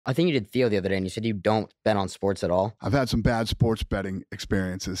I think you did Theo the other day, and you said you don't bet on sports at all. I've had some bad sports betting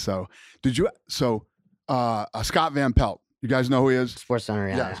experiences. So did you? So Scott Van Pelt, you guys know who he is? Sports Center,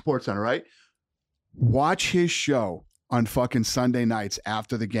 Yeah, Sports Center, right? Watch his show on fucking Sunday nights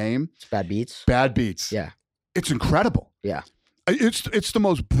after the game. It's Bad Beats. Bad Beats. Yeah. It's incredible. Yeah. It's the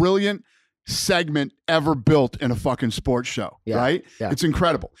most brilliant segment ever built in a fucking sports show, right? Yeah. It's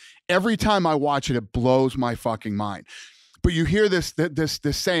incredible. Every time I watch it, it blows my fucking mind. But you hear this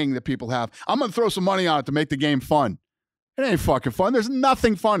saying that people have, I'm going to throw some money on it to make the game fun. It ain't fucking fun. There's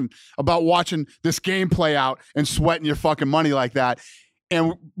nothing fun about watching this game play out and sweating your fucking money like that.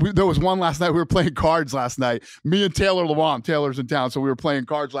 And there was one last night. We were playing cards last night. Me and Taylor Lawam. Taylor's in town. So we were playing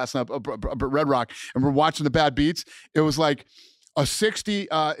cards last night up at Red Rock. And we're watching the Bad Beats. It was like a 60.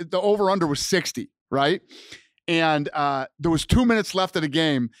 The over-under was 60, right? And there was 2 minutes left of the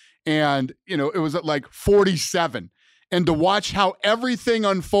game. And, you know, it was at like 47. And to watch how everything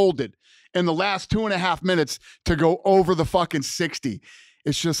unfolded in the last 2.5 minutes to go over the fucking 60,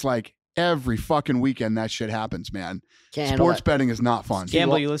 it's just like every fucking weekend that shit happens, man. Sports betting is not fun.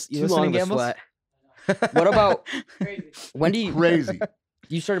 Gamble, you listening, Gamble? What about when do you crazy?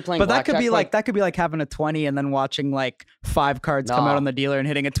 You started playing, but that could be like having a 20 and then watching like 5 cards come out on the dealer and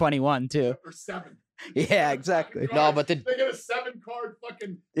hitting a 21 too. Or 7. Yeah, exactly. No, but they get a 7-card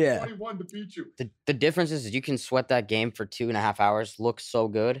fucking 21 to beat you. The difference is you can sweat that game for 2.5 hours, look so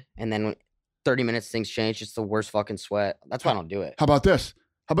good, and then 30 minutes things change. It's the worst fucking sweat. That's why I don't do it. How about this?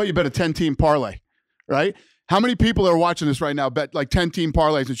 How about you bet a 10-team parlay, right? How many people are watching this right now bet like 10-team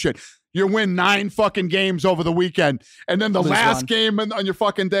parlays and shit? You win 9 fucking games over the weekend, and then the last game on your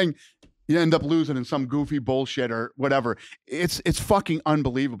fucking thing, you end up losing in some goofy bullshit or whatever. It's fucking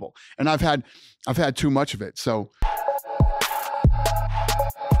unbelievable. And I've had too much of it. So